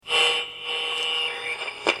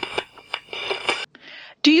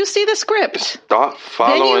Do you see the script? Stop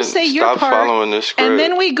following. Then you say your stop part, following the script. and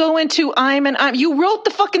then we go into I'm. You wrote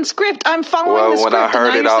the fucking script. I'm following the script. When I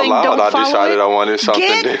heard it out loud, I decided I wanted something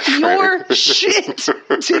different. Get your shit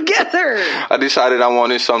together. I decided I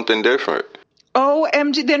wanted something different.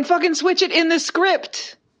 OMG, then fucking switch it in the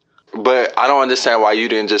script. But I don't understand why you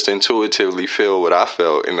didn't just intuitively feel what I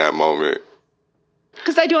felt in that moment.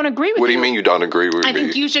 Because I don't agree with you. What do you mean you don't agree with me? I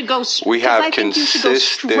think you should go. We have I think you should go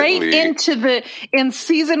straight into in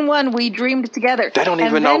season 1. We dreamed together. They don't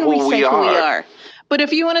even know who we are. But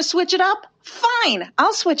if you want to switch it up, fine.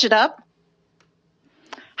 I'll switch it up.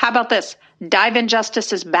 How about this? Dive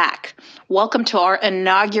Injustice is back. Welcome to our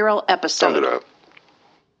inaugural episode. Sum it up.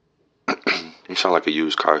 You sound like a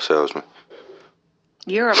used car salesman.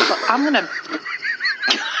 I'm gonna.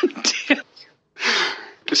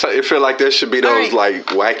 It feel like there should be those like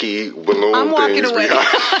wacky balloon I'm walking things away.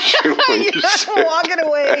 I'm walking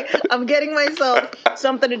away. I'm getting myself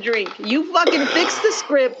something to drink. You fucking fix the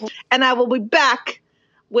script, and I will be back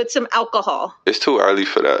with some alcohol. It's too early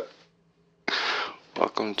for that.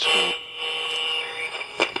 Welcome to...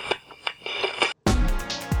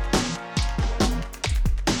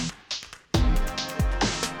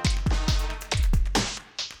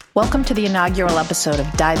 Welcome to the inaugural episode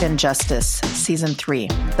of Dive Injustice, Season 3,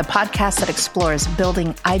 the podcast that explores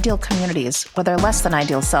building ideal communities with our less than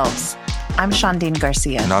ideal selves. I'm Shadiin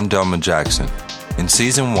Garcia. And I'm Delma Jackson. In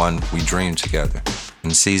Season 1, we dreamed together.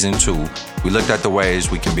 In Season 2, we looked at the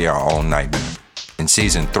ways we can be our own nightmare. In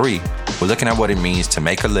Season 3, we're looking at what it means to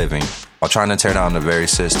make a living while trying to tear down the very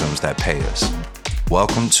systems that pay us.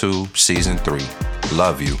 Welcome to Season 3.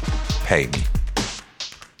 Love you. Pay me.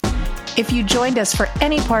 If you joined us for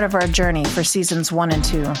any part of our journey for Seasons 1 and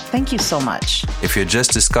 2, thank you so much. If you're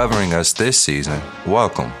just discovering us this season,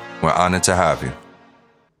 welcome. We're honored to have you.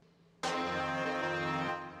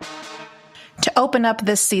 To open up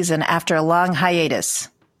this season after a long hiatus,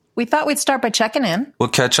 we thought we'd start by checking in. We'll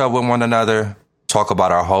catch up with one another, talk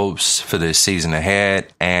about our hopes for this season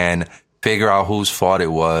ahead, and figure out whose fault it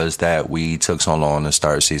was that we took so long to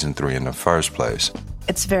start Season 3 in the first place.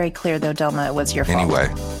 It's very clear, though, Delma, it was your fault. Anyway,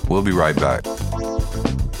 we'll be right back.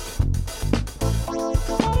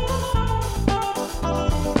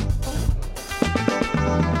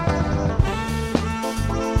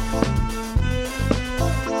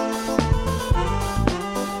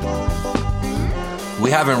 We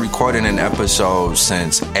haven't recorded an episode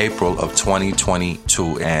since April of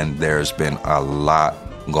 2022, and there's been a lot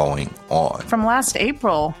going on. From last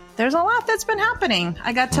April, there's a lot that's been happening.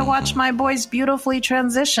 I got to watch my boys beautifully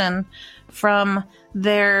transition from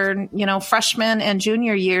their, freshman and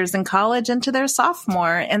junior years in college into their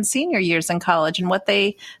sophomore and senior years in college, and what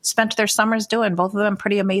they spent their summers doing. Both of them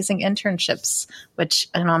pretty amazing internships, which,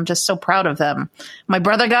 I'm just so proud of them. My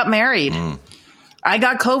brother got married. I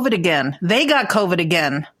got COVID again. They got COVID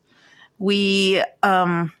again. We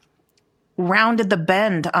rounded the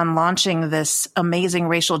bend on launching this amazing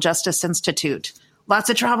Racial Justice Institute. Lots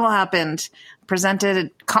of travel happened. Presented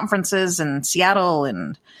at conferences in Seattle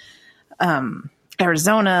and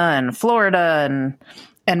Arizona and Florida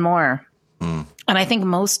and more. And I think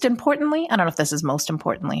most importantly, I don't know if this is most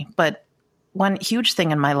importantly, but one huge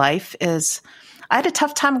thing in my life is I had a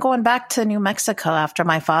tough time going back to New Mexico after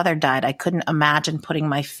my father died. I couldn't imagine putting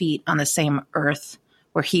my feet on the same earth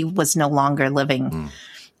where he was no longer living.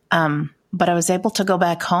 But I was able to go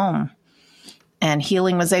back home, and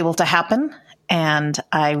healing was able to happen. And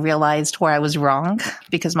I realized where I was wrong,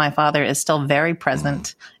 because my father is still very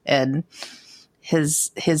present, and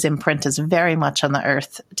his imprint is very much on the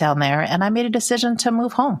earth down there. And I made a decision to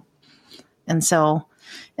move home. And so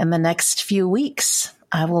in the next few weeks,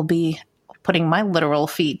 I will be putting my literal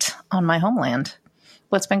feet on my homeland.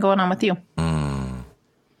 What's been going on with you?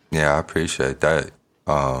 Yeah, I appreciate that.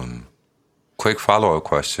 Quick follow-up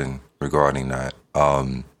question regarding that.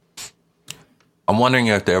 I'm wondering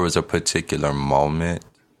if there was a particular moment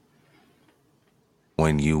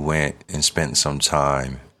when you went and spent some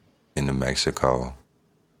time in New Mexico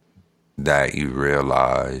that you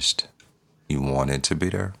realized you wanted to be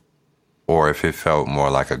there, or if it felt more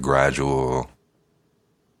like a gradual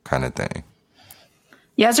kind of thing.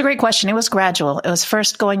 Yeah, it's a great question. It was gradual. It was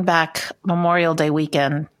first going back Memorial Day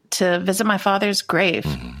weekend to visit my father's grave.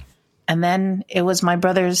 And then it was my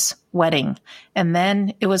brother's wedding. And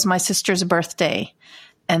then it was my sister's birthday.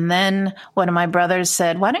 And then one of my brothers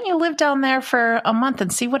said, why don't you live down there for a month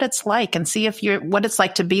and see what it's like, and see what it's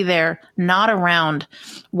like to be there, not around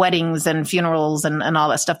weddings and funerals and all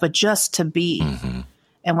that stuff, but just to be.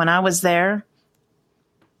 And when I was there,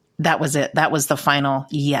 that was it. That was the final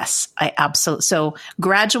yes. I absolutely, so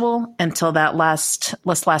gradual until that last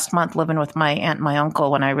month living with my aunt and my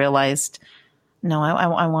uncle, when I realized, no,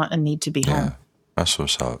 I want and need to be home. That's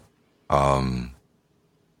what's up. I'm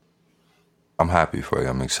happy for you.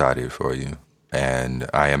 I'm excited for you. And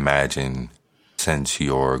I imagine, since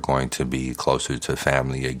you're going to be closer to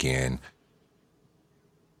family again,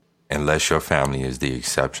 unless your family is the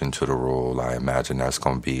exception to the rule, I imagine that's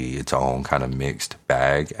going to be its own kind of mixed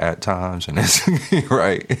bag at times. And it's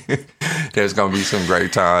right. There's going to be some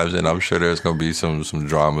great times, and I'm sure there's going to be some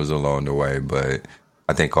dramas along the way. But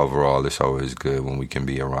I think overall, it's always good when we can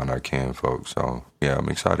be around our kin folks. So yeah, I'm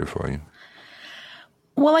excited for you.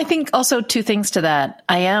 Well, I think also two things to that.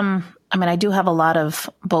 I do have a lot of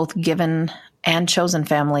both given and chosen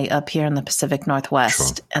family up here in the Pacific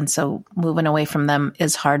Northwest. Sure. And so moving away from them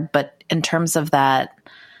is hard. But in terms of that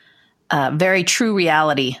very true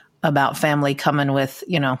reality about family coming with,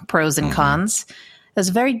 pros and cons, it was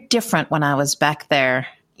very different when I was back there,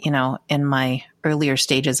 in my earlier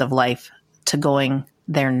stages of life to going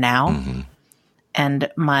there now. Mm-hmm.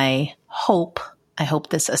 And I hope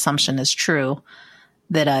this assumption is true,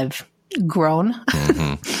 that I've grown.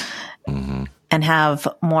 Mm-hmm. Mm-hmm. And have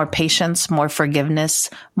more patience, more forgiveness,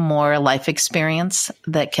 more life experience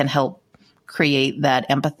that can help create that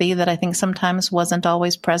empathy that I think sometimes wasn't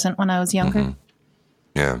always present when I was younger. Mm-hmm.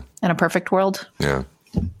 Yeah. In a perfect world. Yeah.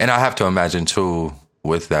 And I have to imagine, too,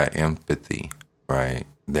 with that empathy, right,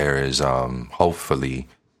 there is hopefully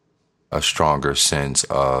a stronger sense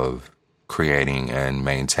of creating and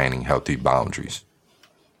maintaining healthy boundaries.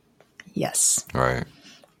 Yes. Right.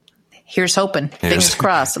 Here's hoping. Fingers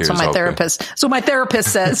crossed. That's what my therapist. So my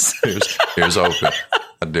therapist says. here's hoping.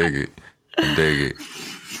 I dig it.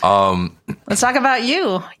 Let's talk about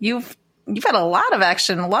you. You've had a lot of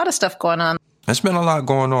action, a lot of stuff going on. There's been a lot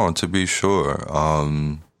going on, to be sure.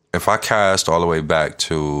 If I cast all the way back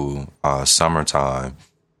to summertime,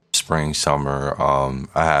 spring, summer,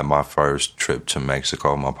 I had my first trip to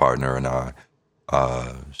Mexico. My partner and I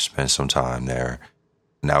spent some time there,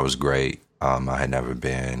 and that was great. I had never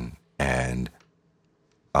been. And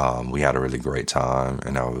we had a really great time.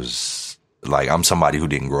 And I was like, I'm somebody who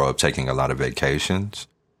didn't grow up taking a lot of vacations.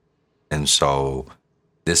 And so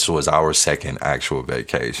this was our second actual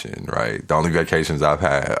vacation, right? The only vacations I've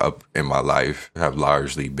had up in my life have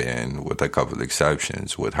largely been, with a couple of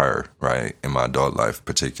exceptions, with her, right? In my adult life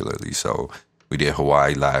particularly. So we did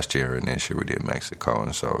Hawaii last year, and this year we did Mexico.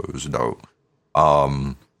 And so it was dope.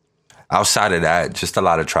 Outside of that, just a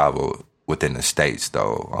lot of travel within the States,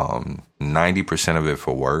 though. 90% of it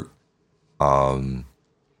for work.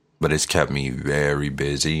 But it's kept me very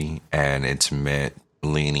busy, and it's meant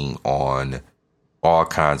leaning on all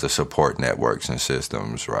kinds of support networks and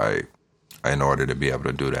systems, right, in order to be able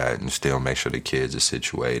to do that and still make sure the kids are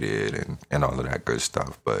situated and all of that good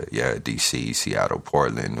stuff. But yeah, DC, Seattle,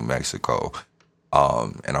 Portland, New Mexico.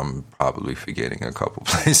 And I'm probably forgetting a couple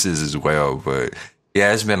places as well. But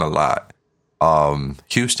yeah, it's been a lot.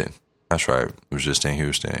 Houston. That's right. It was just in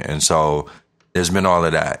Houston. And so there's been all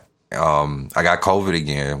of that. I got COVID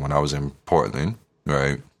again when I was in Portland,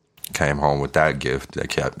 right? Came home with that gift that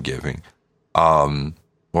kept giving.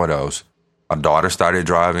 What else? My daughter started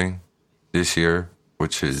driving this year,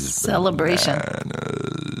 which is celebration.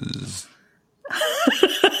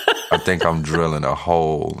 I think I'm drilling a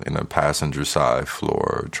hole in a passenger side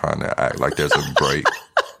floor, trying to act like there's a break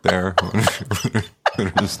there.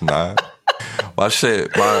 It's not. Well,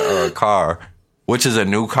 shit, my car, which is a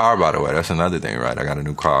new car, by the way. That's another thing, right? I got a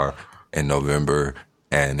new car in November,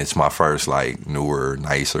 and it's my first, newer,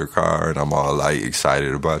 nicer car, and I'm all,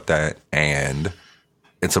 excited about that. And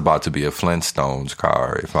it's about to be a Flintstones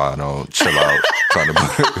car if I don't chill out trying to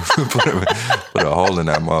put a hole in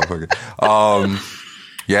that motherfucker.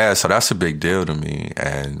 Yeah, so that's a big deal to me,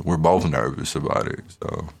 and we're both nervous about it.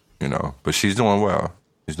 So, but she's doing well.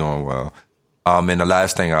 And the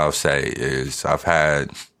last thing I'll say is I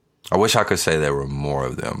wish I could say there were more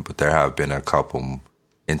of them, but there have been a couple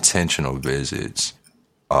intentional visits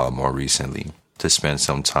more recently to spend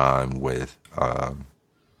some time with a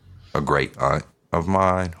great aunt of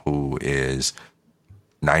mine who is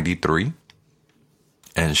 93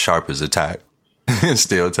 and sharp as a tack and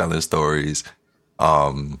still telling stories.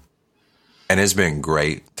 And it's been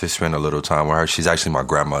great to spend a little time with her. She's actually my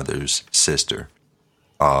grandmother's sister.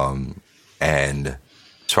 And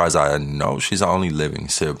as far as I know, she's the only living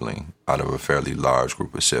sibling out of a fairly large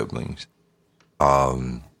group of siblings.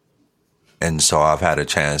 And so I've had a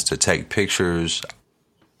chance to take pictures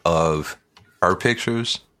of her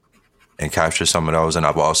pictures and capture some of those. And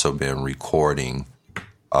I've also been recording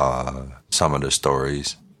some of the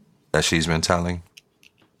stories that she's been telling.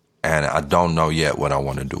 And I don't know yet what I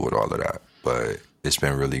want to do with all of that, but it's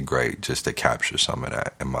been really great just to capture some of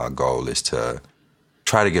that. And my goal is to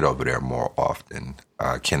try to get over there more often.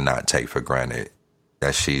 I cannot take for granted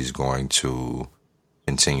that she's going to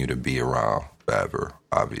continue to be around forever,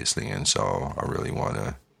 obviously. And so I really want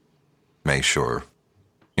to make sure,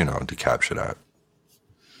 to capture that.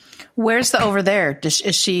 Where's the over there?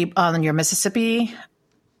 Is she on your Mississippi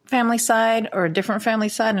family side or a different family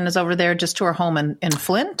side, and is over there just to her home in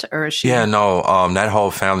Flint, or is she? Yeah, no, that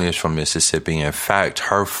whole family is from Mississippi. In fact,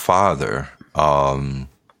 her father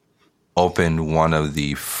opened one of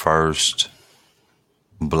the first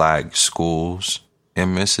Black schools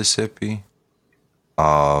in Mississippi.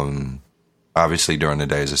 Obviously, during the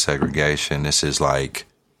days of segregation, this is like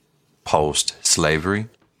post-slavery,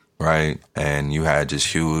 right? And you had just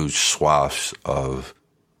huge swaths of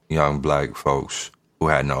young Black folks who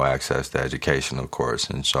had no access to education, of course.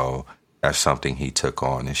 And so that's something he took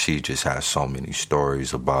on. And she just has so many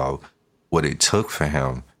stories about what it took for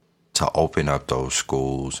him to open up those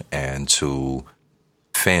schools and to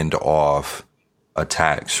fend off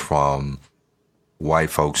attacks from white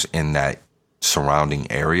folks in that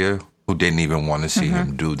surrounding area who didn't even want to see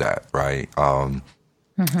him do that, right?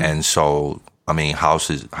 And so, I mean, house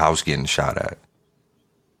getting shot at,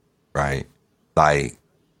 right? Like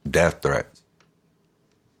death threats.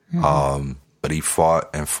 But he fought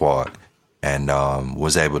and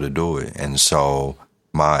was able to do it. And so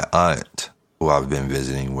my aunt, who I've been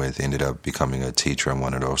visiting with, ended up becoming a teacher in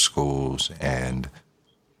one of those schools. And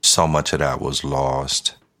so much of that was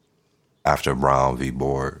lost after Brown v.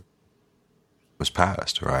 Board was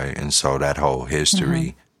passed, right? And so that whole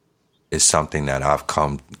history is something that I've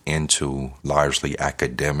come into largely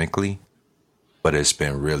academically, but it's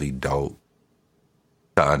been really dope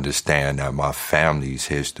to understand that my family's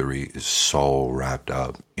history is so wrapped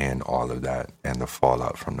up in all of that and the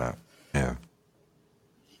fallout from that. Yeah.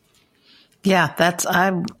 Yeah,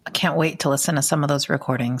 I can't wait to listen to some of those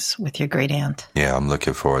recordings with your great aunt. Yeah, I'm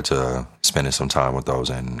looking forward to spending some time with those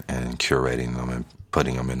and curating them and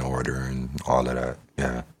putting them in order and all of that.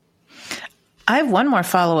 Yeah. I have one more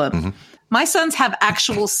follow-up. My sons have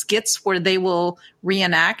actual skits where they will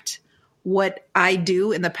reenact what I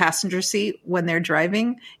do in the passenger seat when they're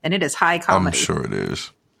driving, and it is high comedy. I'm sure it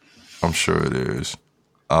is.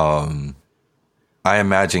 I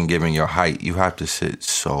imagine, given your height, you have to sit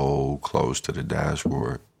so close to the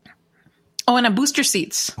dashboard. Oh, and a booster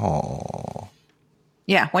seats. Oh.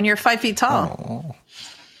 Yeah, when you're 5 feet tall. Oh.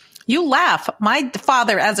 You laugh. My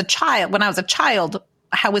father, when I was a child,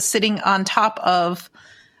 I was sitting on top of,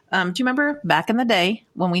 do you remember back in the day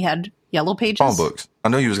when we had yellow pages? Phone books. I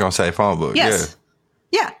know you was going to say phone books. Yes.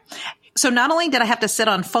 Yeah. So not only did I have to sit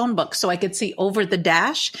on phone books so I could see over the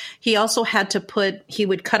dash, he also had to he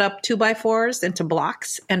would cut up 2x4s into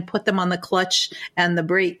blocks and put them on the clutch and the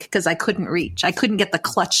brake because I couldn't reach. I couldn't get the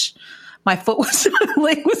clutch. My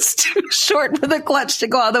leg was too short for the clutch to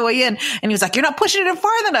go all the way in. And he was like, "You're not pushing it in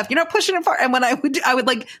far enough. You're not pushing it far." And when I would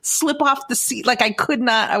like slip off the seat. Like I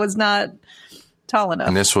was not tall enough.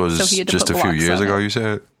 And this was just a few years ago, you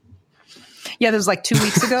said? Yeah, this was like 2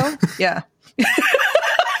 weeks ago. Yeah.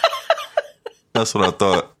 That's what I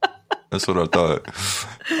thought.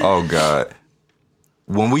 Oh, God.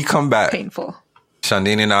 When we come back, painful.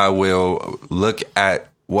 Shadiin and I will look at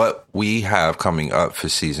what we have coming up for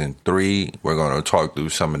season 3. We're going to talk through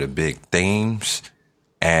some of the big themes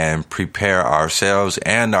and prepare ourselves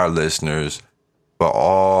and our listeners for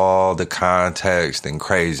all the context and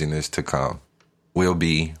craziness to come. We'll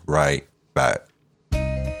be right back.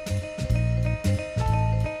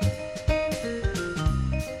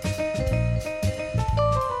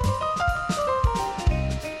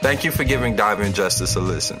 Thank you for giving Diamond Justice a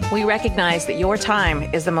listen. We recognize that your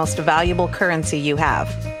time is the most valuable currency you have.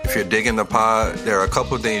 If you're digging the pod, there are a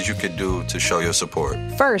couple of things you could do to show your support.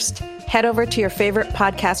 First, head over to your favorite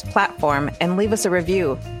podcast platform and leave us a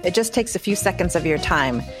review. It just takes a few seconds of your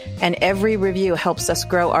time, and every review helps us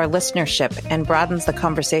grow our listenership and broadens the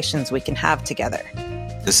conversations we can have together.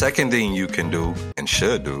 The second thing you can do and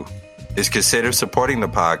should do is consider supporting the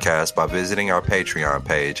podcast by visiting our Patreon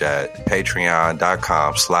page at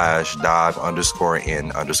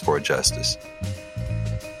patreon.com/dive_in_justice.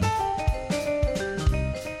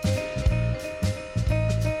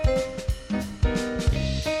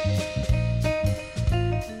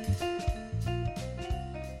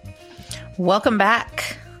 Welcome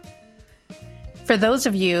back. For those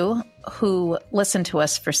of you who listened to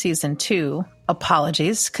us for season 2,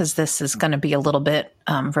 apologies, because this is going to be a little bit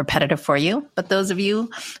repetitive for you. But those of you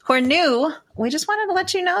who are new, we just wanted to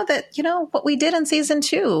let you know that, what we did in season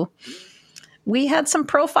 2 we had some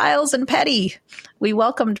profiles in petty. We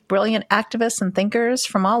welcomed brilliant activists and thinkers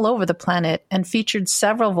from all over the planet and featured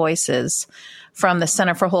several voices from the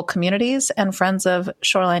Center for Whole Communities and Friends of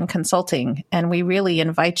Shoreline Consulting. And we really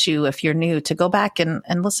invite you, if you're new, to go back and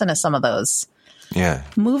listen to some of those. Yeah.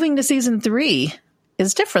 Moving to season 3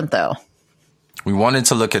 is different, though. We wanted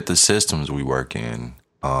to look at the systems we work in.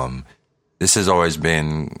 This has always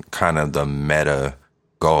been kind of the meta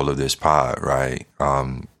goal of this pod, right?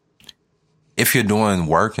 If you're doing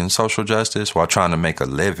work in social justice while trying to make a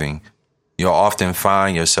living, you'll often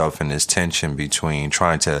find yourself in this tension between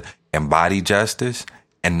trying to embody justice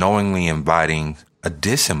and knowingly embodying a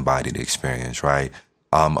disembodied experience, right?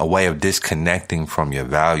 A way of disconnecting from your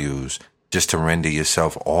values just to render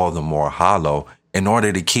yourself all the more hollow in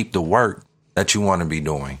order to keep the work that you want to be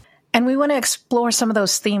doing. And we want to explore some of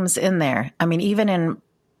those themes in there. I mean, even in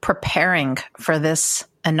preparing for this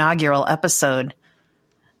inaugural episode,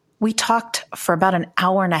 we talked for about an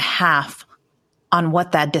hour and a half on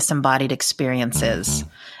what that disembodied experience is.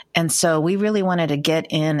 And so we really wanted to get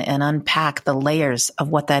in and unpack the layers of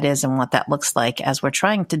what that is and what that looks like as we're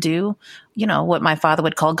trying to do, you know, what my father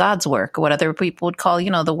would call God's work, or what other people would call,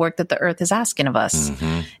 you know, the work that the earth is asking of us.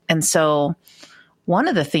 And so one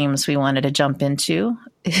of the themes we wanted to jump into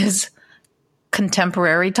is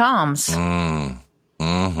contemporary Toms.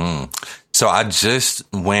 So I just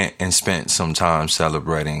went and spent some time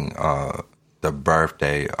celebrating the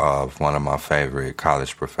birthday of one of my favorite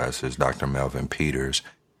college professors, Dr. Melvin Peters.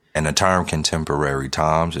 And the term contemporary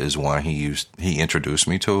Toms is one he introduced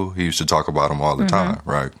me to. He used to talk about them all the time,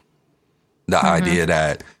 right? The idea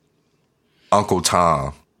that Uncle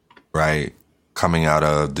Tom, right, coming out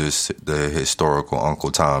of the historical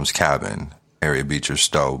Uncle Tom's Cabin, Harriet Beecher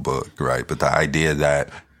Stowe book, right? But the idea that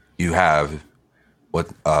you have what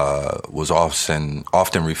was often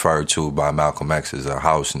referred to by Malcolm X as a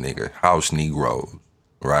house nigger, house Negro,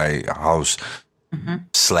 right? House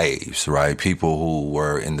slaves, right? People who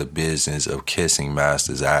were in the business of kissing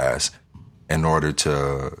master's ass in order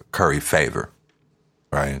to curry favor,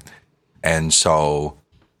 right? And so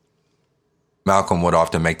Malcolm would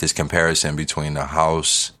often make this comparison between the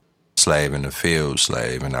house slave and the field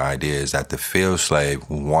slave. And the idea is that the field slave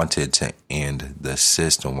wanted to end the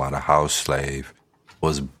system while the house slave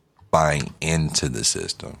was buying into the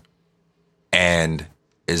system. And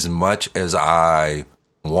as much as I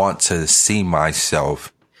want to see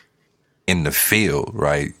myself in the field,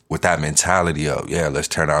 right, with that mentality of, yeah, let's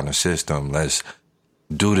turn on the system, let's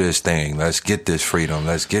do this thing, let's get this freedom,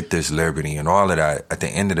 let's get this liberty and all of that, at the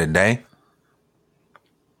end of the day,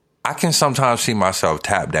 I can sometimes see myself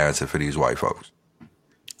tap dancing for these white folks.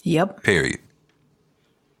 Yep. Period.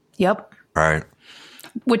 Yep. Right.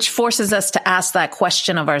 Which forces us to ask that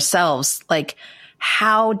question of ourselves, like,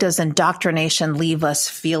 how does indoctrination leave us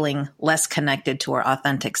feeling less connected to our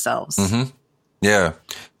authentic selves? Yeah.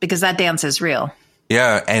 Because that dance is real.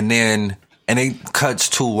 Yeah. And it cuts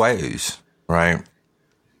two ways, right?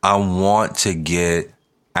 I want to get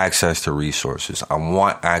access to resources. I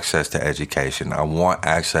want access to education. I want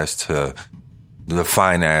access to the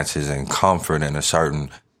finances and comfort in a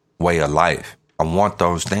certain way of life. I want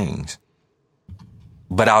those things.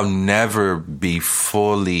 But I'll never be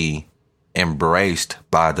fully embraced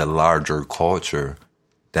by the larger culture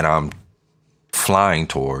that I'm flying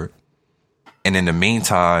toward. And in the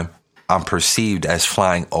meantime, I'm perceived as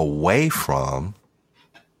flying away from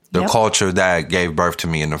the culture that gave birth to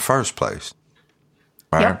me in the first place.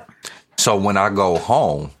 Right? Yep. So when I go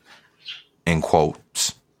home, in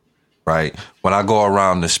quotes, right? When I go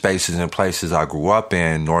around the spaces and places I grew up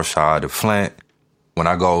in, north side of Flint, when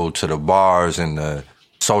I go to the bars and the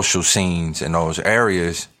social scenes in those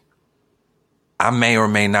areas, I may or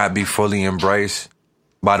may not be fully embraced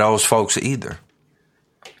by those folks either.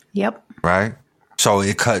 Yep. Right? So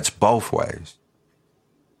it cuts both ways.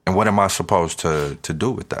 And what am I supposed to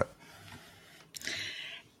do with that?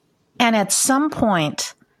 And at some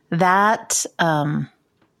point, that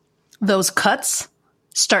those cuts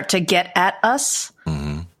start to get at us.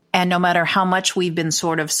 And no matter how much we've been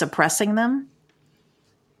sort of suppressing them,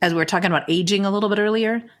 as we were talking about aging a little bit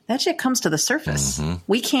earlier, that shit comes to the surface.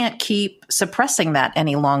 We can't keep suppressing that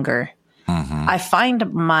any longer. I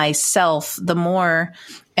find myself the more,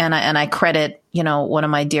 and I credit, you know, one of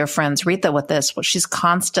my dear friends, Rita, with this, but she's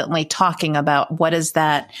constantly talking about what does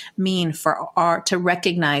that mean for to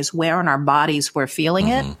recognize where in our bodies we're feeling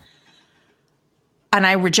it. And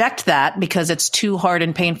I reject that because it's too hard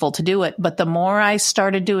and painful to do it. But the more I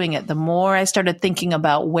started doing it, the more I started thinking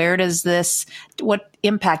about what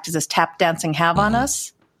impact does this tap dancing have on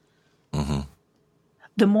us?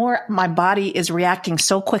 The more my body is reacting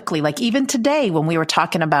so quickly. Like even today when we were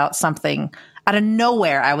talking about something, Out of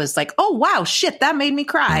nowhere, I was like, oh, wow, shit, that made me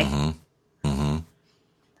cry.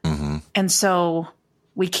 And so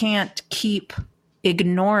we can't keep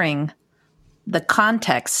ignoring the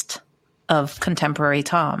context of contemporary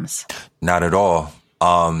Toms. Not at all.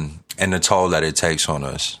 And the toll that it takes on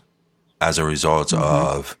us as a result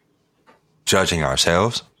of judging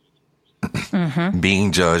ourselves,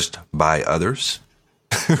 being judged by others,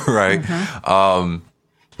 right?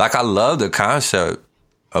 Like, I love the concept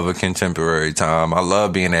of a contemporary time. I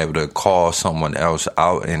love being able to call someone else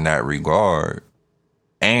out in that regard.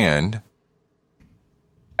 And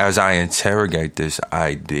as I interrogate this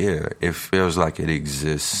idea, it feels like it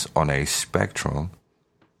exists on a spectrum.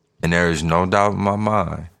 And there is no doubt in my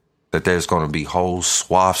mind that there's going to be whole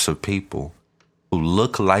swaths of people who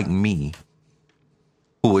look like me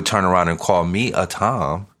who would turn around and call me a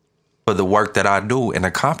Tom for the work that I do and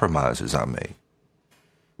the compromises I make.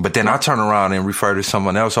 But then I turn around and refer to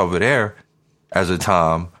someone else over there as a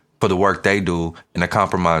Tom for the work they do and the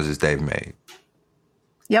compromises they've made.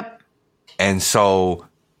 Yep. And so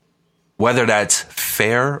whether that's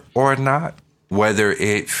fair or not, whether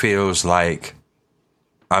it feels like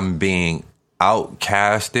I'm being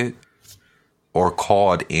outcasted or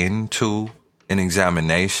called into an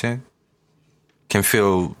examination, can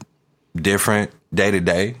feel different day to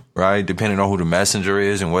day, right? Depending on who the messenger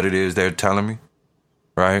is and what it is they're telling me,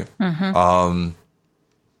 right? And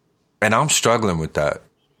I'm struggling with that.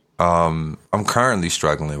 I'm currently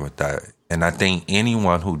struggling with that. And I think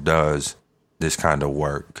anyone who does this kind of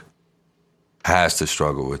work has to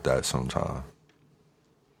struggle with that sometime,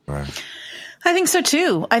 right? I think so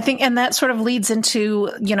too. I think, and that sort of leads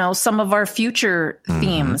into, you know, some of our future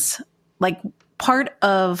themes. Like, part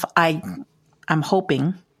of, I'm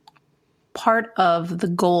hoping, part of the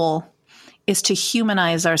goal is to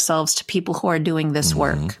humanize ourselves to people who are doing this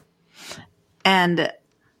work. And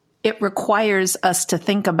it requires us to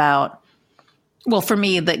think about, well, for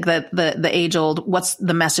me, the age old, what's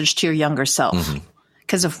the message to your younger self?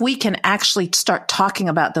 Because if we can actually start talking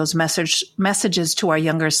about those messages to our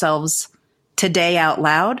younger selves today out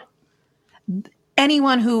loud,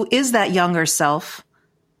 anyone who is that younger self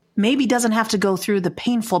maybe doesn't have to go through the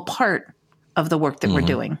painful part of the work that we're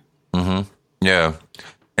doing. Yeah.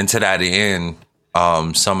 And to that end,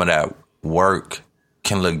 some of that work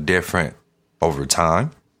can look different over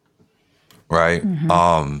time, right?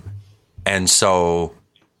 And so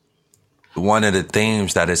one of the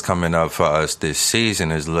themes that is coming up for us this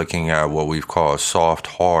season is looking at what we've called soft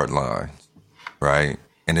hard lines, right?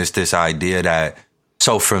 And it's this idea that,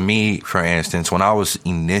 so for me, for instance, when I was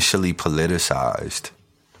initially politicized,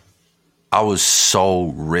 I was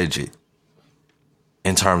so rigid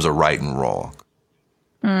in terms of right and wrong.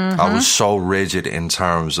 I was so rigid in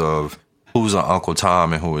terms of who's an Uncle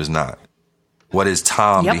Tom and who is not. What is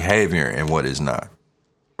Tom behavior and what is not,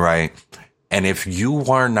 right? And if you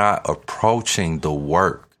were not approaching the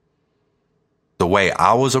work the way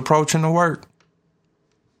I was approaching the work,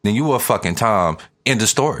 then you were fucking Tom. End of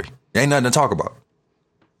story. Ain't nothing to talk about.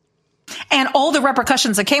 And all the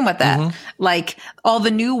repercussions that came with that, like all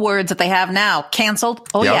the new words that they have now, canceled.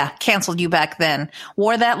 Oh yeah, canceled you back then.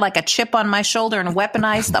 Wore that like a chip on my shoulder and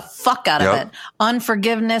weaponized the fuck out of it.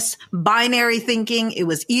 Unforgiveness, binary thinking. It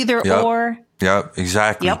was either or. Yep,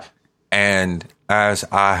 exactly. And as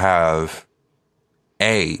I have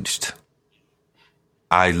aged,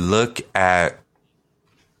 I look at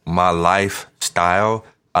my lifestyle.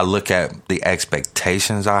 I look at the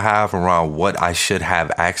expectations I have around what I should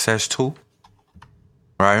have access to,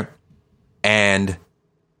 right? And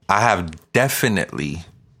I have definitely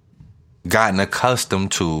gotten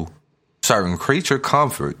accustomed to certain creature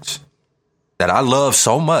comforts that I love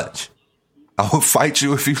so much. I will fight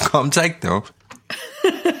you if you come take them,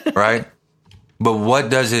 right? But what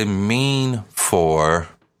does it mean for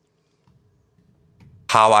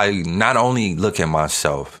how I not only look at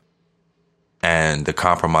myself and the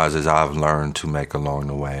compromises I've learned to make along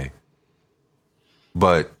the way,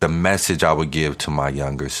 but the message I would give to my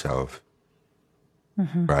younger self,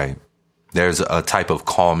 right? There's a type of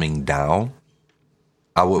calming down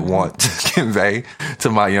I would want to convey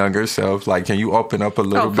to my younger self. Like, can you open up a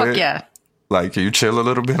little bit? Fuck yeah. Like, can you chill a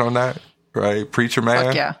little bit on that? Right? Preacher man?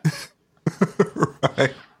 Fuck yeah.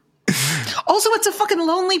 Right. Also, it's a fucking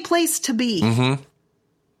lonely place to be.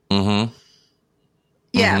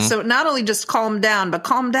 Yeah, so not only just calm down, but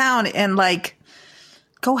calm down and, like,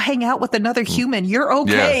 go hang out with another human. You're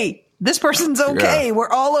okay. Yeah. This person's okay. Yeah. We're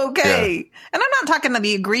all okay. Yeah. And I'm not talking to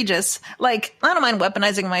be egregious. Like, I don't mind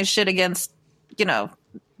weaponizing my shit against, you know,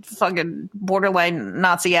 fucking borderline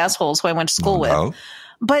Nazi assholes who I went to school with.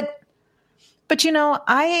 But But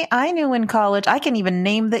I knew in college, I can even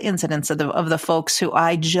name the incidents of the folks who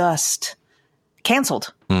I just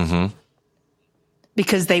canceled. Mm-hmm.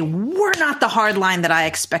 Because they were not the hard line that I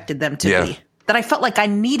expected them to be. That I felt like I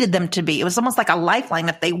needed them to be. It was almost like a lifeline.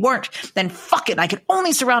 If they weren't, then fuck it. I could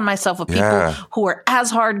only surround myself with people who are as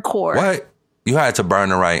hardcore. What? You had to burn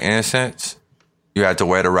the right incense. You had to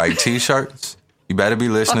wear the right T-shirts. You better be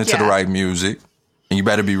listening to the right music. And you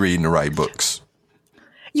better be reading the right books.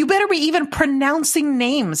 You better be even pronouncing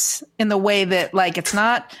names in the way that, like, it's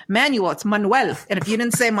not Manuel, it's Manuel. And if you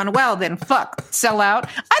didn't say Manuel, then fuck, sell out.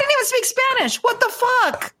 I didn't even speak Spanish. What the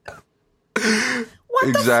fuck?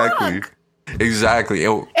 What the fuck? Exactly.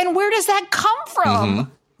 And where does that come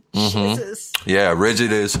from? Jesus. Yeah,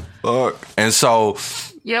 rigid as fuck. And so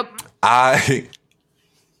I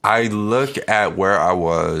look at where I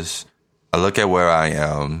was. I look at where I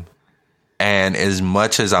am. And as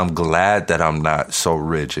much as I'm glad that I'm not so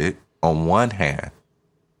rigid, on one hand,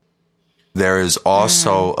 there is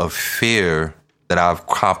also a fear that I've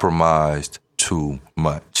compromised too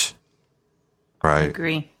much. Right? I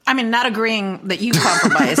agree. I mean, not agreeing that you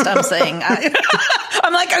compromised. I'm saying,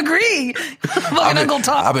 I'm like, agree.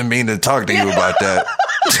 I've been meaning to talk to you about that.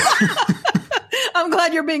 I'm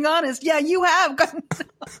glad you're being honest. Yeah, you have.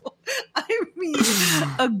 I mean,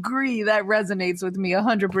 agree. That resonates with me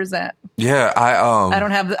 100%. Yeah, I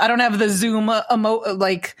don't have the Zoom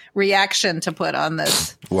reaction to put on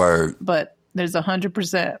this. Word. But there's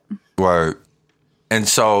 100%. Word. And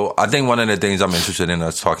so I think one of the things I'm interested in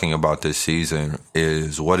us talking about this season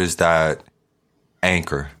is what is that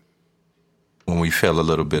anchor when we feel a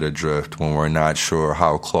little bit adrift, when we're not sure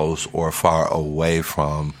how close or far away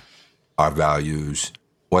from our values.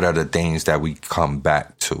 What are the things that we come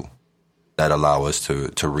back to that allow us to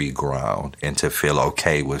reground and to feel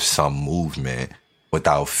okay with some movement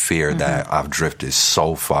without fear that I've drifted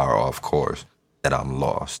so far off course that I'm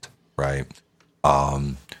lost, right?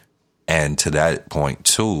 And to that point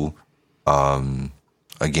too,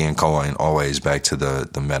 again, going always back to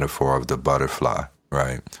the metaphor of the butterfly,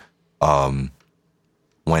 right?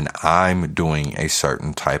 When I'm doing a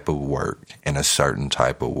certain type of work in a certain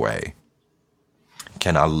type of way,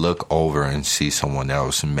 can I look over and see someone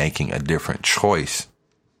else making a different choice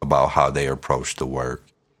about how they approach the work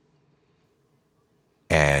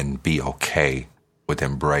and be okay with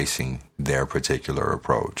embracing their particular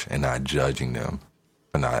approach and not judging them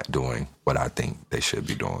for not doing what I think they should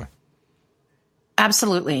be doing?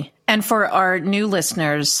 Absolutely. And for our new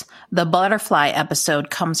listeners, the butterfly episode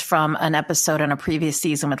comes from an episode in a previous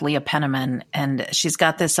season with Leah Penniman. And she's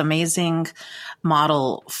got this amazing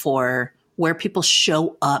model for where people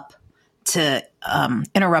show up to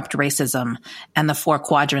interrupt racism. And the 4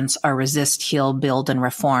 quadrants are resist, heal, build, and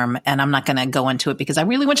reform. And I'm not going to go into it because I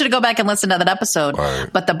really want you to go back and listen to that episode. Right.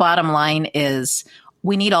 But the bottom line is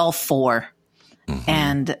we need all 4.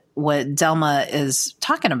 And what Delma is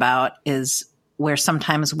talking about is where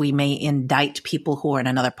sometimes we may indict people who are in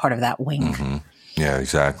another part of that wing. Yeah,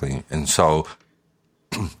 exactly. And so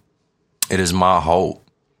it is my hope,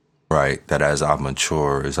 right, that as I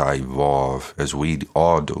mature, as I evolve, as we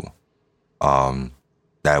all do,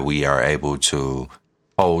 that we are able to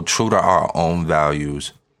hold true to our own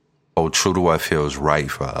values, hold true to what feels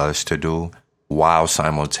right for us to do, while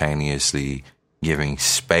simultaneously giving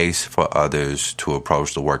space for others to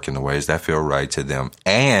approach the work in the ways that feel right to them.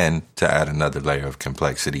 And to add another layer of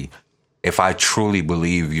complexity, if I truly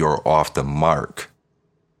believe you're off the mark,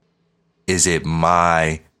 is it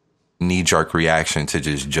my knee-jerk reaction to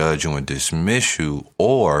just judge you and dismiss you?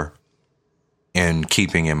 Or, in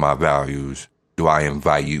keeping in my values, do I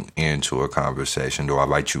invite you into a conversation? Do I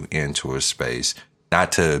invite you into a space?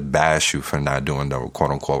 Not to bash you for not doing the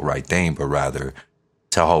quote-unquote right thing, but rather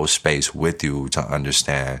to hold space with you to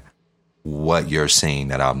understand what you're seeing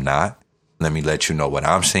that I'm not. Let me let you know what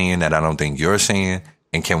I'm seeing that I don't think you're seeing.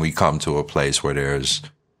 And can we come to a place where there's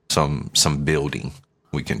some building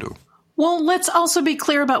we can do? Well, let's also be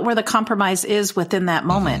clear about where the compromise is within that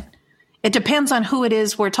moment. It depends on who it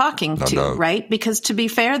is we're talking to, right? Because to be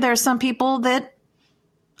fair, there are some people that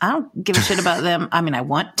I don't give a shit about them. I mean, I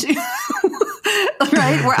want to.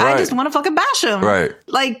 Right? Where I just want to fucking bash them. Right.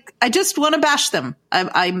 Like, I just want to bash them.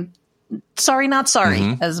 I'm sorry, not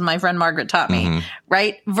sorry, as my friend Margaret taught me.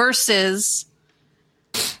 Right? Versus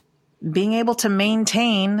being able to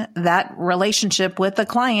maintain that relationship with the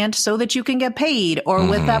client so that you can get paid, or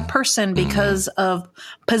with that person because of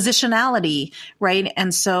positionality. Right?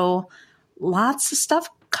 And so lots of stuff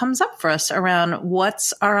comes up for us around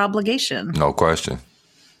what's our obligation. No question.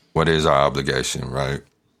 What is our obligation, right?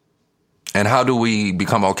 And how do we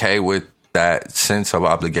become okay with that sense of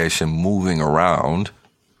obligation moving around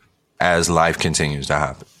as life continues to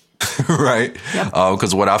happen. Right?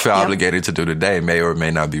 Because what I feel obligated to do today may or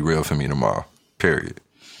may not be real for me tomorrow. Period.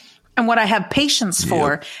 And what I have patience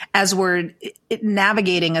for as we're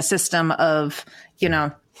navigating a system of,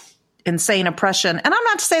 insane oppression. And I'm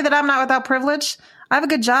not to say that I'm not without privilege. I have a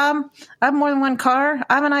good job. I have more than one car.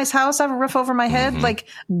 I have a nice house. I have a roof over my head. Like,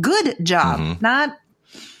 good job, not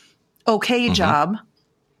okay job.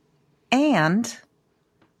 And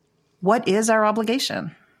what is our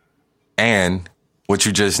obligation? And what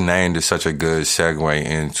you just named is such a good segue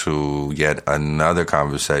into yet another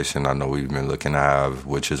conversation I know we've been looking to have,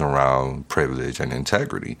 which is around privilege and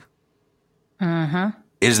integrity.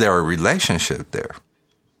 Is there a relationship there?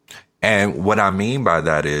 And what I mean by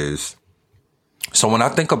that is, so when I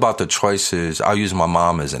think about the choices, I'll use my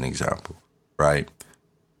mom as an example, right?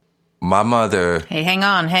 My mother... Hey, hang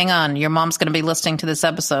on. Your mom's going to be listening to this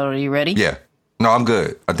episode. Are you ready? Yeah. No, I'm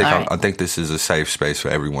good. I think this is a safe space for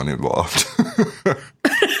everyone involved.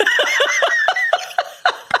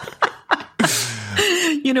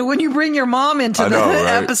 When you bring your mom into the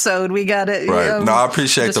episode, we got it. Right. No, I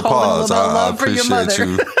appreciate the pause. I appreciate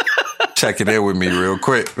you checking in with me real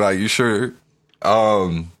quick. Like, you sure?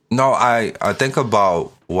 No, I think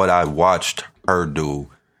about what I watched her do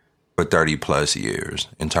for 30 plus years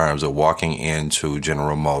in terms of walking into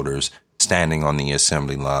General Motors, standing on the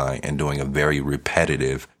assembly line and doing a very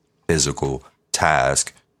repetitive physical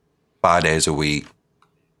task 5 days a week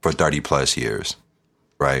for 30 plus years,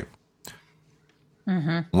 right?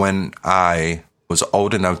 When I was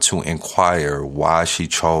old enough to inquire why she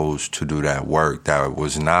chose to do that work that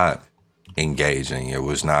was not engaging, it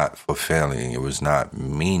was not fulfilling, it was not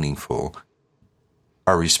meaningful,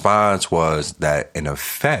 her response was that, in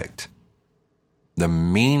effect, the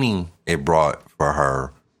meaning it brought for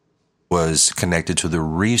her was connected to the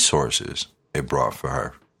resources it brought for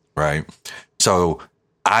her, right? So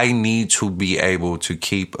I need to be able to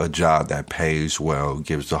keep a job that pays well,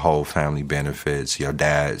 gives the whole family benefits, your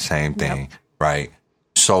dad, same thing, right?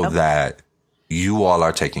 So that you all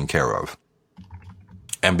are taken care of.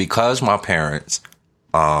 And because my parents,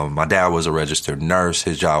 my dad was a registered nurse,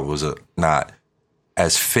 his job was not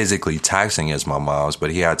as physically taxing as my mom's,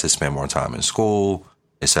 but he had to spend more time in school,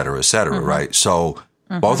 et cetera, right? So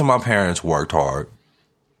both of my parents worked hard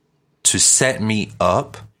to set me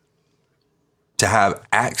up to have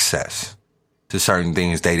access to certain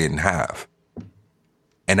things they didn't have.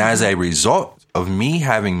 And as a result of me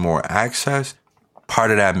having more access, part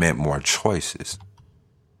of that meant more choices,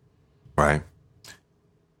 right?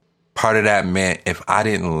 Part of that meant if I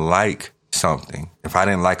didn't like something, if I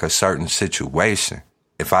didn't like a certain situation,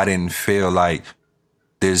 if I didn't feel like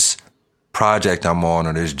this project I'm on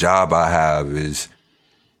or this job I have is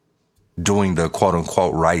doing the quote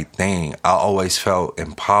unquote right thing, I always felt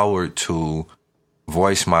empowered to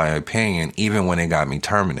voice my opinion, even when it got me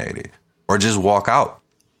terminated, or just walk out.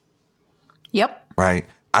 Yep. Right?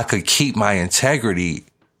 I could keep my integrity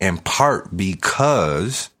in part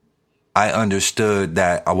because I understood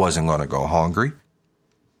that I wasn't going to go hungry.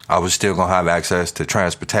 I was still going to have access to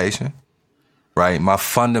transportation, right? My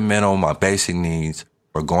basic needs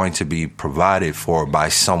were going to be provided for by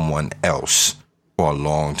someone else for a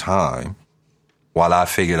long time while I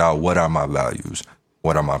figured out what are my values,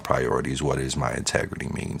 what are my priorities, what does my integrity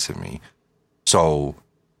mean to me. So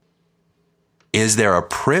is there a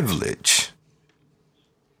privilege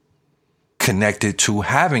connected to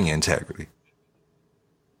having integrity?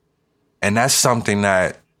 And that's something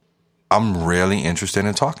that I'm really interested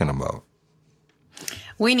in talking about.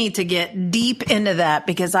 We need to get deep into that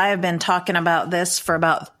because I have been talking about this for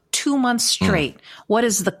about 2 months straight. What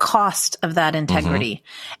is the cost of that integrity?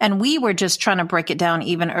 And we were just trying to break it down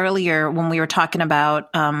even earlier when we were talking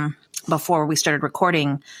about, before we started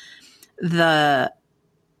recording, what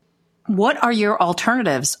are your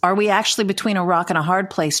alternatives? Are we actually between a rock and a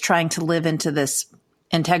hard place trying to live into this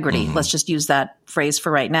integrity? Let's just use that phrase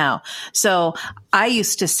for right now. So I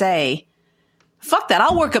used to say, fuck that.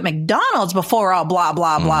 I'll work at McDonald's before I'll blah,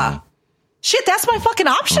 blah, blah. Shit, that's my fucking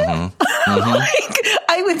option. Like,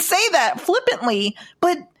 I would say that flippantly,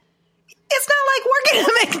 but it's not like working at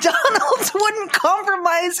McDonald's wouldn't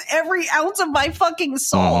compromise every ounce of my fucking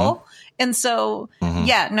soul. And so,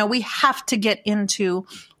 we have to get into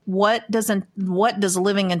what does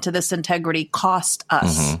living into this integrity cost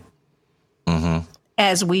us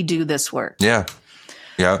as we do this work. Yeah.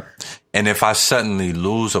 Yeah. And if I suddenly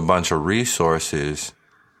lose a bunch of resources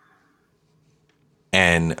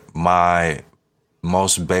and my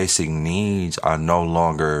most basic needs are no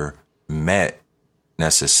longer met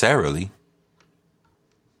necessarily,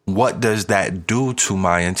 what does that do to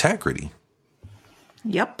my integrity?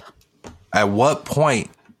 Yep. At what point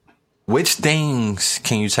which things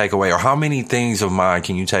can you take away, or how many things of mine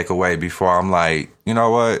can you take away before I'm like, you know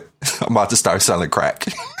what? I'm about to start selling crack.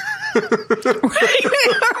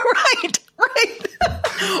 Right.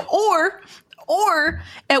 Or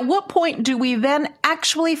at what point do we then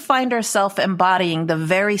actually find ourselves embodying the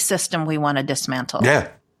very system we want to dismantle?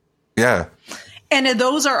 Yeah. And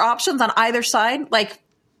those are options on either side, like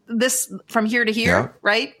this from here to here,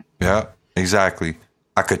 right? Yeah, exactly.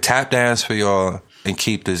 I could tap dance for y'all and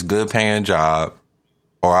keep this good paying job,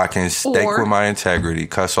 or I can stick with my integrity,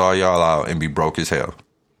 cuss all y'all out, and be broke as hell.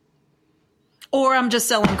 Or I'm just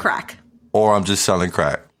selling crack.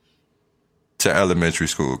 To elementary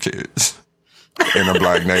school kids in a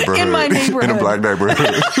black neighborhood. In my neighborhood. In a black neighborhood.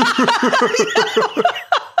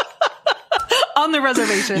 On the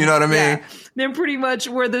reservation. You know what I mean? Yeah. They're pretty much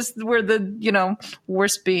we're the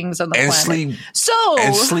worst beings on the planet.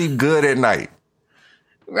 And sleep good at night.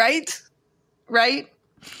 Right?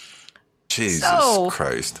 Jesus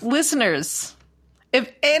Christ. Listeners,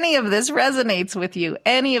 if any of this resonates with you,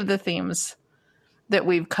 any of the themes that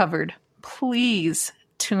we've covered, please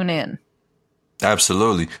tune in.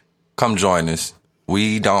 Absolutely. Come join us.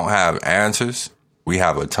 We don't have answers. We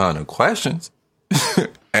have a ton of questions.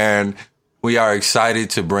 And we are excited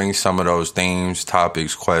to bring some of those themes,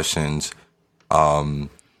 topics, questions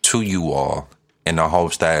to you all in the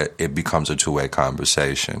hopes that it becomes a two-way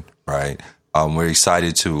conversation, right? We're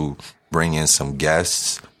excited to bring in some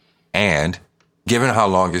guests. And given how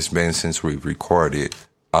long it's been since we've recorded,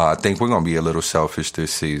 I think we're going to be a little selfish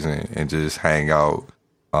this season and just hang out,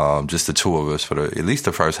 just the two of us for at least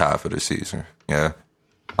the first half of the season. Yeah.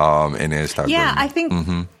 And then start bringing, I think...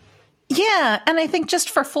 Mm-hmm. Yeah, and I think just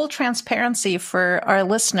for full transparency for our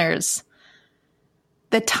listeners,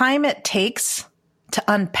 the time it takes to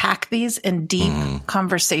unpack these in deep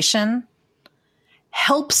conversation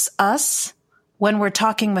helps us when we're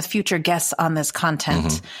talking with future guests on this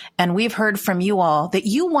content. And we've heard from you all that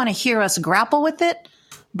you want to hear us grapple with it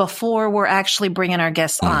before we're actually bringing our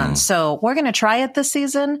guests on. So we're going to try it this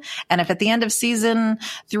season. And if at the end of season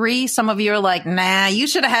 3, some of you are like, nah, you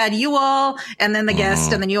should have had you all and then the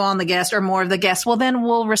guest and then you all and the guest or more of the guests. Well, then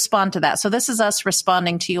we'll respond to that. So this is us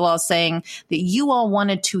responding to you all saying that you all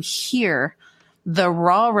wanted to hear the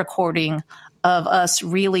raw recording of us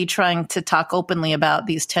really trying to talk openly about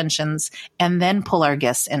these tensions and then pull our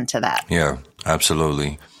guests into that. Yeah,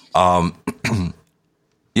 absolutely.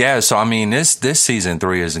 Yeah, so I mean, this season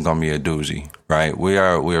 3 isn't going to be a doozy, right? We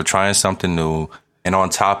are trying something new, and on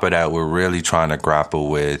top of that, we're really trying to grapple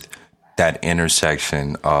with that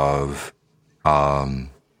intersection of love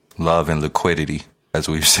and liquidity, as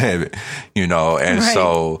we've said, and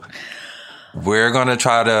so we're going to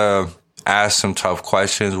try to ask some tough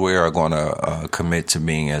questions. We are going to commit to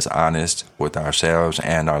being as honest with ourselves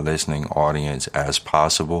and our listening audience as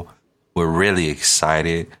possible. We're really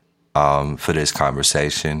excited for this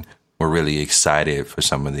conversation. We're really excited for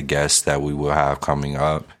some of the guests that we will have coming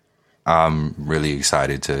up. I'm really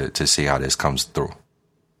excited to see how this comes through.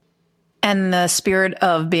 And the spirit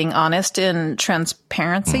of being honest and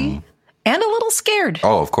transparency and a little scared.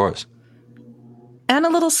 Oh, of course. And a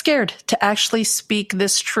little scared to actually speak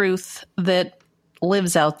this truth that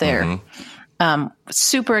lives out there.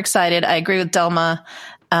 Super excited. I agree with Delma.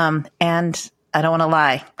 And I don't want to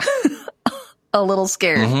lie. A little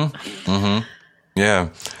scared. Yeah.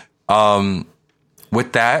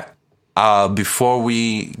 With that, before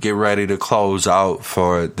we get ready to close out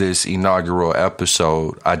for this inaugural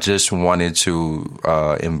episode, I just wanted to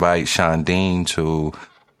invite Shadiin to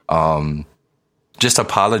just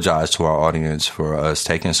apologize to our audience for us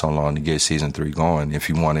taking so long to get season 3 going. If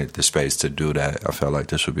you wanted the space to do that, I felt like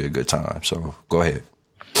this would be a good time. So go ahead.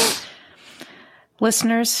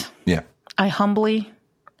 Listeners, I humbly,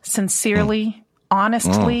 sincerely,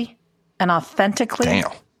 honestly, and authentically,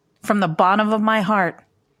 from the bottom of my heart,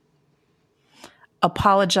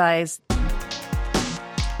 apologize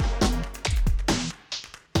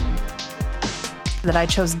that I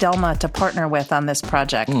chose Delma to partner with on this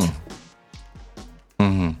project.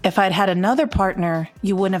 If I'd had another partner,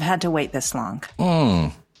 you wouldn't have had to wait this long.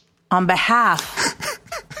 On behalf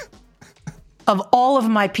of all of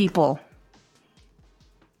my people,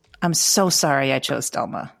 I'm so sorry I chose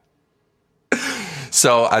Delma.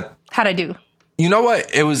 So how'd I do? You know what?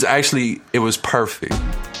 It was perfect.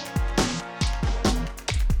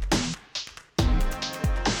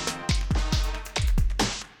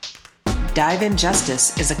 Dive in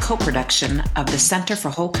Justice is a co-production of the Center for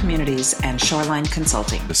Whole Communities and Shoreline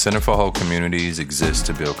Consulting. The Center for Whole Communities exists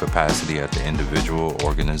to build capacity at the individual,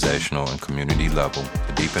 organizational, and community level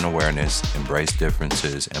to deepen awareness, embrace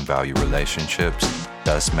differences, and value relationships,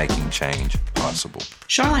 thus making change possible.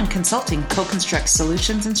 Shoreline Consulting co-constructs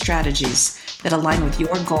solutions and strategies that align with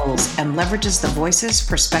your goals and leverages the voices,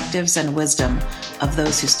 perspectives, and wisdom of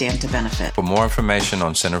those who stand to benefit. For more information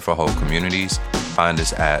on Center for Whole Communities, find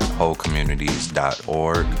us at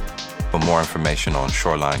wholecommunities.org. For more information on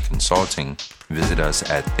Shoreline Consulting, visit us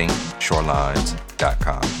at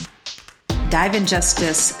thinkshorelines.com. Dive in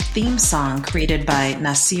Justice theme song created by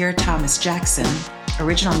Nasir Thomas Jackson.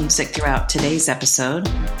 Original music throughout today's episode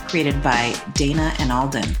created by Dana and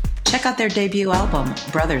Alden. Check out their debut album,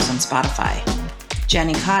 Brothers, on Spotify.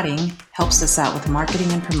 Jenny Cotting helps us out with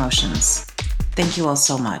marketing and promotions. Thank you all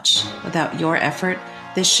so much. Without your effort,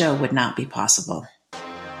 this show would not be possible.